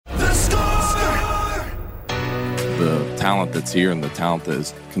the talent that's here and the talent that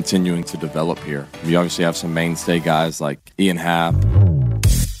is continuing to develop here. We obviously have some mainstay guys like Ian Happ.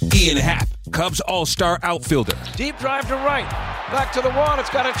 Ian Happ, Cubs all-star outfielder. Deep drive to right. Back to the wall.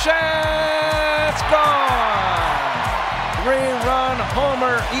 It's got a chance. Gone. Three-run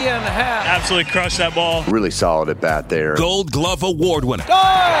homer, Ian Happ. Absolutely crushed that ball. Really solid at bat there. Gold Glove Award winner.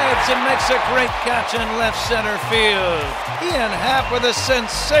 Dives and makes a great catch in left center field. Ian Happ with a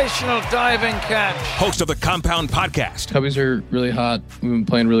sensational diving catch. Host of the Compound Podcast. Cubbies are really hot. We've been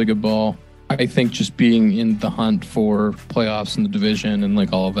playing really good ball. I think just being in the hunt for playoffs in the division and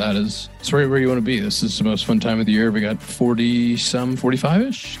like all of that it's right where you want to be. This is the most fun time of the year. We got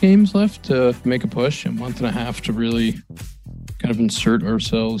 45-ish games left to make a push, and a month and a half to really kind of insert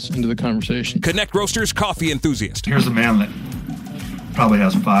ourselves into the conversation. Connect Roasters coffee enthusiast. Here's a man that probably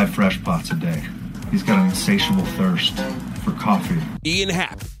has 5 fresh pots a day. He's got an insatiable thirst for coffee. Ian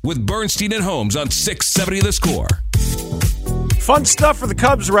Happ with Bernstein and Holmes on 670 The Score. Fun stuff for the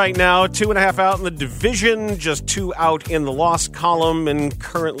Cubs right now. 2.5 out in the division, just 2 out in the loss column, and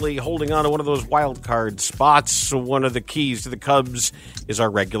currently holding on to one of those wild card spots. So one of the keys to the Cubs is our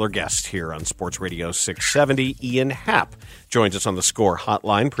regular guest here on Sports Radio 670, Ian Happ. Joins us on the Score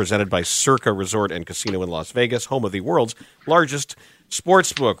Hotline, presented by Circa Resort and Casino in Las Vegas, home of the world's largest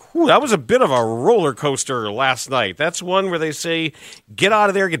sportsbook. Whew, that was a bit of a roller coaster last night. That's one where they say, get out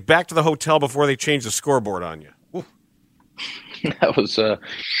of there, get back to the hotel before they change the scoreboard on you. That was a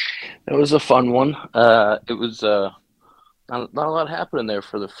fun one. It was not a lot happening there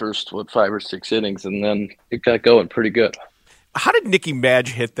for the first 5 or 6 innings, and then it got going pretty good. How did Nicky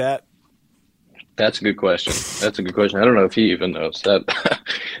Madge hit that? That's a good question. I don't know if he even knows that.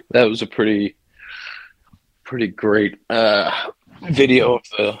 That was a pretty great video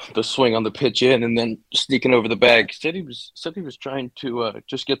of the swing on the pitch in, and then sneaking over the bag. Said he was trying to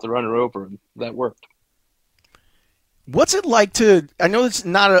just get the runner over, and that worked. What's it like to – I know it's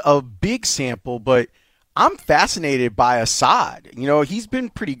not a big sample, but I'm fascinated by Assad. You know, he's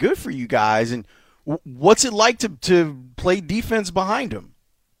been pretty good for you guys. And what's it like to play defense behind him?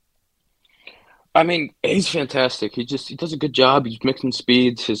 I mean, he's fantastic. He does a good job. He's mixing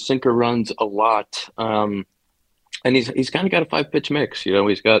speeds. His sinker runs a lot. And he's kind of got a 5-pitch mix. You know,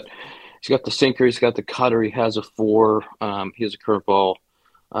 he's got the sinker. He's got the cutter. He has a 4. He has a curveball.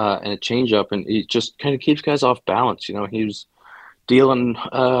 And a changeup, and he just kind of keeps guys off balance. You know, he was dealing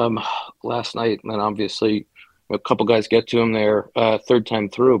last night, and then obviously a couple guys get to him there third time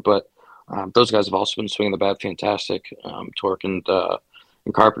through, but those guys have also been swinging the bat fantastic, Torque and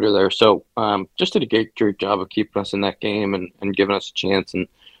Carpenter there. So just did a great job of keeping us in that game and giving us a chance, and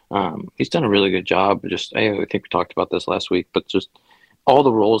he's done a really good job. I think we talked about this last week, but just all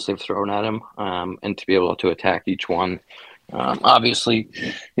the roles they've thrown at him, and to be able to attack each one. Obviously,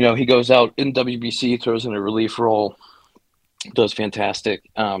 you know, he goes out in WBC, throws in a relief role, does fantastic,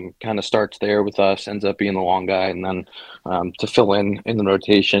 kind of starts there with us, ends up being the long guy. And then to fill in the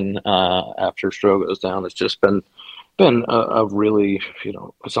rotation after Stroh goes down, it's just been a really, you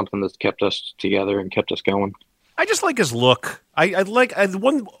know, something that's kept us together and kept us going. I just like his look.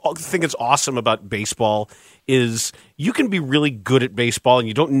 One thing that's awesome about baseball is you can be really good at baseball and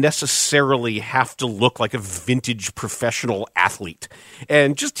you don't necessarily have to look like a vintage professional athlete.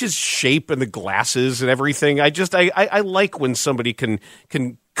 And just his shape and the glasses and everything, I like when somebody can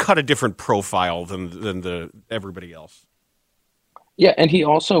cut a different profile than everybody else. Yeah, and he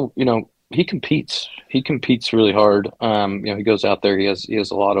also, you know, he competes. He competes really hard. You know, he goes out there. He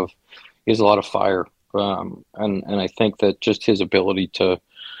has a lot of fire. And I think that just his ability to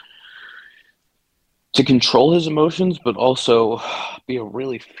control his emotions, but also be a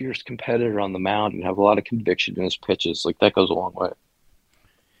really fierce competitor on the mound and have a lot of conviction in his pitches, like that goes a long way.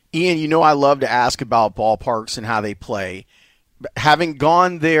 Ian, you know I love to ask about ballparks and how they play. Having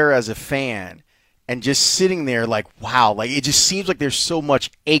gone there as a fan and just sitting there like, wow, like it just seems like there's so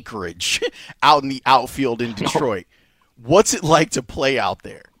much acreage out in the outfield in Detroit. What's it like to play out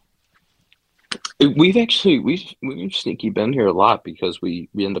there? We've sneaky been here a lot because we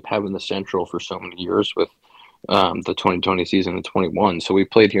end up having the Central for so many years with the 2020 season and 21. So we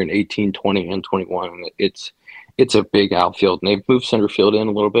played here in 18, 20, and 21. It's a big outfield, and they've moved center field in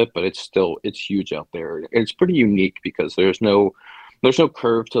a little bit, but it's huge out there. It's pretty unique because there's no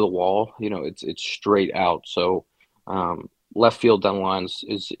curve to the wall. You know, it's straight out. So left field down the lines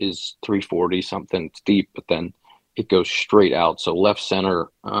is 340 something. It's deep, but then it goes straight out. So left center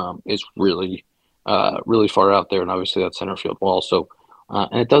is really far out there, and obviously that center field wall. So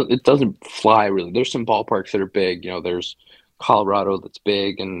and it doesn't fly really. There's some ballparks that are big. You know, there's Colorado that's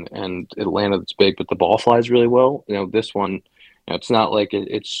big and Atlanta that's big, but the ball flies really well. You know, this one, It's not like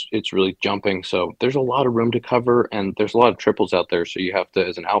it's really jumping. So there's a lot of room to cover, and there's a lot of triples out there. So you have to,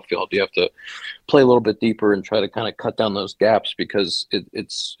 as an outfield, you have to play a little bit deeper and try to kind of cut down those gaps, because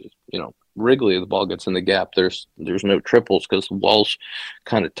it's Wrigley, the ball gets in the gap, there's no triples because the wall's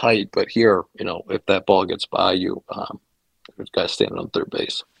kind of tight. But here, if that ball gets by you, there's guys standing on third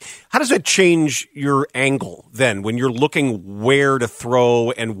base. How does that change your angle then when you're looking where to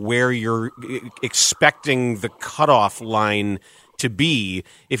throw and where you're expecting the cutoff line to be?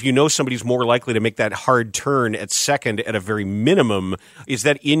 If you know somebody's more likely to make that hard turn at second at a very minimum, is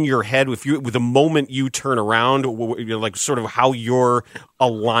that in your head with the moment you turn around, like sort of how you're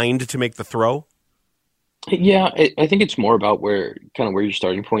aligned to make the throw? Yeah, I think it's more about where your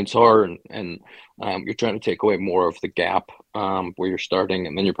starting points are, and you're trying to take away more of the gap where you're starting,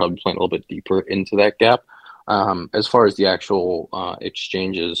 and then you're probably playing a little bit deeper into that gap. As far as the actual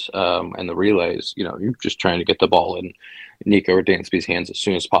exchanges and the relays, you're just trying to get the ball in Nico or Dansby's hands as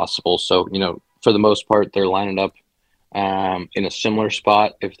soon as possible. So, for the most part, they're lining up in a similar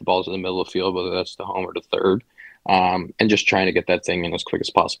spot if the ball's in the middle of the field, whether that's to home or to third. And just trying to get that thing in as quick as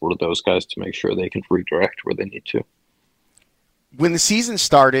possible to those guys to make sure they can redirect where they need to. When the season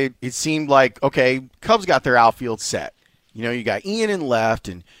started, it seemed like, okay, Cubs got their outfield set. You got Ian in left,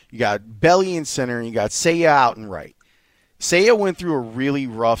 and you got Belly in center, and you got Seiya out and right. Seiya went through a really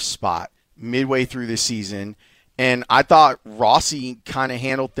rough spot midway through the season, and I thought Rossi kind of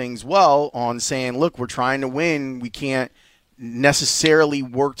handled things well on saying, look, we're trying to win. We can't necessarily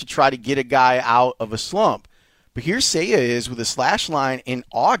work to try to get a guy out of a slump. But here Seiya is with a slash line in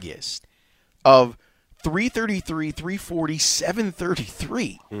August of 333, 340,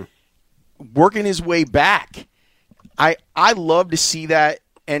 733, working his way back. I love to see that.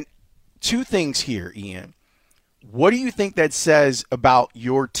 And two things here, Ian. What do you think that says about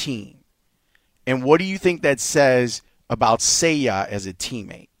your team? And what do you think that says about Seiya as a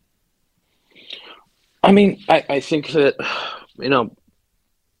teammate? I mean, I think that,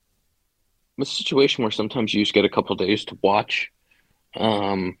 it's a situation where sometimes you just get a couple of days to watch,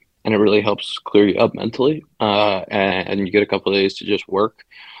 and it really helps clear you up mentally, and you get a couple of days to just work,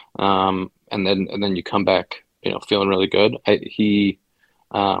 and then you come back, feeling really good. He's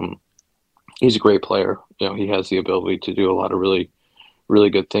a great player. He has the ability to do a lot of really, really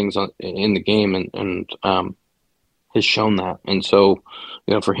good things in the game, and has shown that. And so,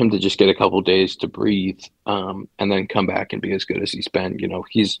 for him to just get a couple of days to breathe, and then come back and be as good as he's been,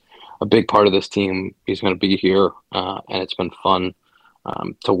 he's a big part of this team. He's going to be here, and it's been fun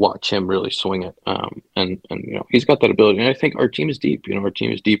to watch him really swing it. And he's got that ability. And I think our team is deep. Our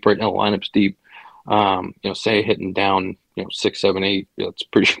team is deep right now. The lineup's deep. Say hitting down, 6, 7, 8. It's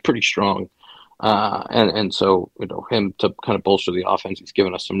pretty strong. And so him to kind of bolster the offense, he's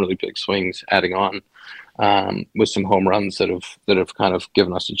given us some really big swings, adding on with some home runs that have kind of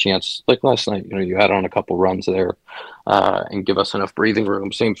given us a chance. Like last night, you add on a couple runs there and give us enough breathing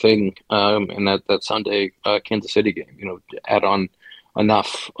room. Same thing in that Sunday Kansas City game. Add on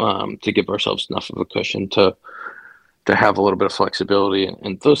enough to give ourselves enough of a cushion to have a little bit of flexibility,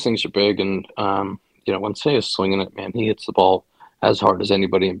 and those things are big. And when Say is swinging it, man, he hits the ball as hard as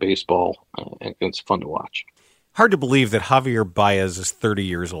anybody in baseball, and it's fun to watch. Hard to believe that Javier Baez is 30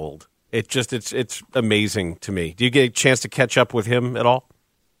 years old. It's amazing to me. Do you get a chance to catch up with him at all?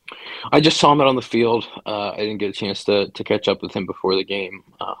 I just saw him out on the field. I didn't get a chance to catch up with him before the game.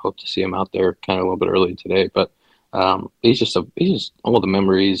 Hope to see him out there kind of a little bit early today. But he's just all the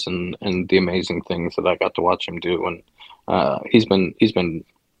memories and the amazing things that I got to watch him do. And he's been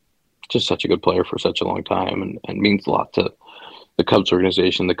just such a good player for such a long time, and means a lot to the Cubs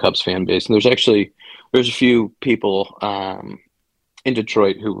organization, the Cubs fan base. And there's a few people in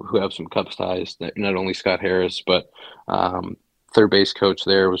Detroit who have some Cubs ties. Not only Scott Harris, but third base coach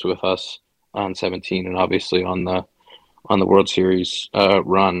there was with us on 17, and obviously on the World Series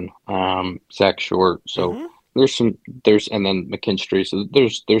run, Zach Short. So and then McKinstry. So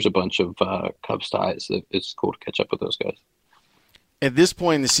there's a bunch of Cubs ties that it's cool to catch up with those guys. At this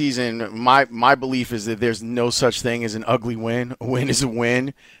point in the season, my belief is that there's no such thing as an ugly win. A win is a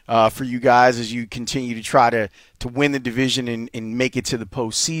win for you guys as you continue to try to win the division and make it to the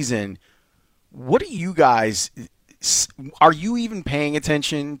postseason. What do you guys – are you even paying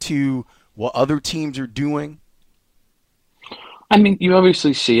attention to what other teams are doing? I mean, you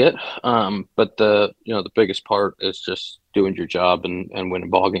obviously see it, but the biggest part is just doing your job and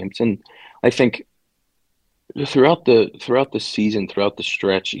winning ball games. And I think – throughout the season, throughout the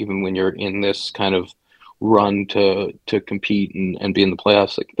stretch, even when you're in this kind of run to compete and be in the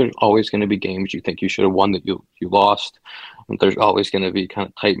playoffs, like there's always going to be games you think you should have won that you lost. And there's always going to be kind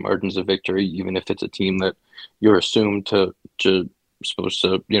of tight margins of victory, even if it's a team that you're assumed to supposed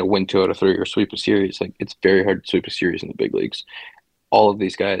to win 2 out of 3 or sweep a series. Like, it's very hard to sweep a series in the big leagues. All of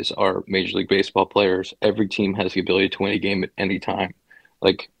these guys are Major League Baseball players. Every team has the ability to win a game at any time.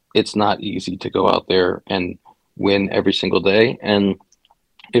 Like, it's not easy to go out there and win every single day. And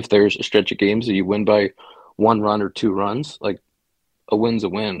if there's a stretch of games that you win by 1 run or 2 runs, like, a win's a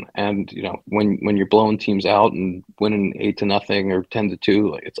win. And when you're blowing teams out and winning 8-0 or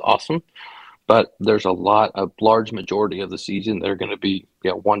 10-2, like, it's awesome. But there's a large majority of the season that are going to be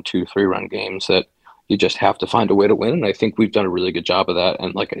 1, 2, 3 run games that you just have to find a way to win. And I think we've done a really good job of that.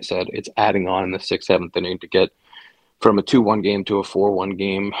 And like I said, it's adding on in the 6th, 7th inning to get from a 2-1 game to a 4-1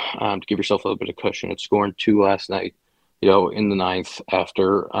 game, to give yourself a little bit of cushion. It's scoring 2 last night, in the 9th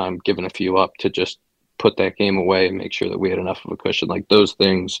after giving a few up to just put that game away and make sure that we had enough of a cushion. Like, those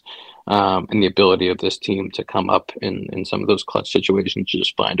things, and the ability of this team to come up in some of those clutch situations, to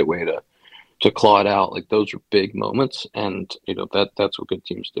just find a way to claw it out. Like, those are big moments, and that's what good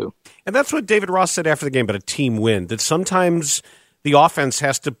teams do. And that's what David Ross said after the game about a team win, that sometimes the offense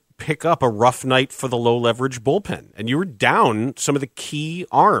has to pick up a rough night for the low-leverage bullpen. And you were down some of the key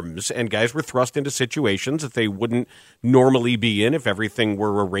arms, and guys were thrust into situations that they wouldn't normally be in if everything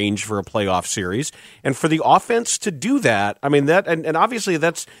were arranged for a playoff series. And for the offense to do that, I mean, that, and obviously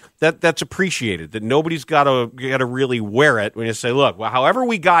that's appreciated, that nobody's got to really wear it when you say, look, well, however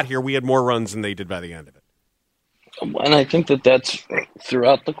we got here, we had more runs than they did by the end of it. And I think that's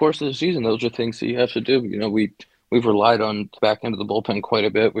throughout the course of the season. Those are things that you have to do. We've relied on the back end of the bullpen quite a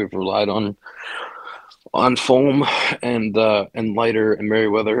bit. We've relied on Foam and Leiter and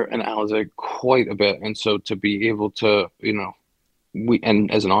Merriweather and Alizé quite a bit. And so to be able to,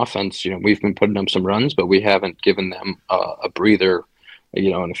 and as an offense, we've been putting up some runs, but we haven't given them a breather,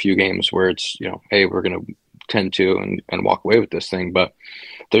 in a few games where it's, hey, we're going to 10-2 and walk away with this thing. But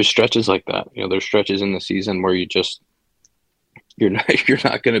there's stretches like that. There's stretches in the season where you're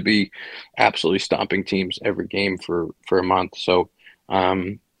not going to be absolutely stomping teams every game for a month. So,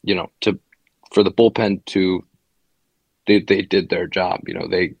 for the bullpen they did their job.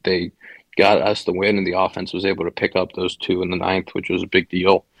 They got us the win, and the offense was able to pick up those 2 in the 9th, which was a big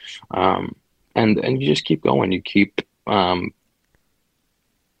deal. And you just keep going. You keep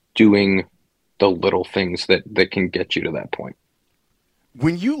doing the little things that can get you to that point.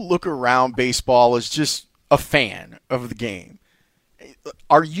 When you look around baseball as just a fan of the game,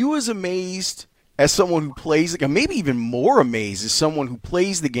 are you as amazed as someone who plays the game, maybe even more amazed as someone who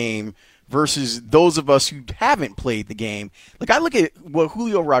plays the game versus those of us who haven't played the game? Like, I look at what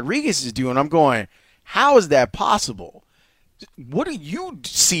Julio Rodriguez is doing, I'm going, how is that possible? What do you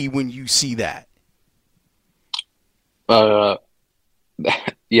see when you see that?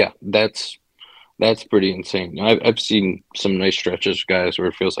 Yeah, that's pretty insane. I've seen some nice stretches, guys, where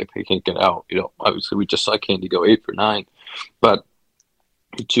it feels like they can't get out. Obviously we just saw Candy go 8 for 9, but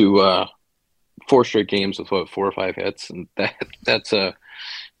to 4 straight games with 4 or 5 hits, and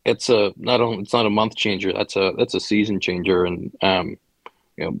it's not a month changer. That's a season changer, and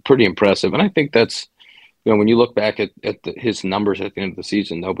pretty impressive. And I think that's when you look back at his numbers at the end of the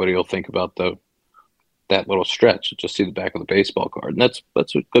season, nobody will think about that little stretch. Just see the back of the baseball card, and that's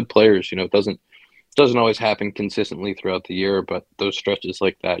what good players. It doesn't always happen consistently throughout the year, but those stretches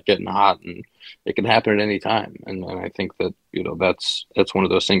like that, getting hot, and it can happen at any time. And I think that, that's one of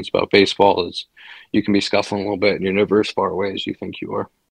those things about baseball is you can be scuffling a little bit and you're never as far away as you think you are.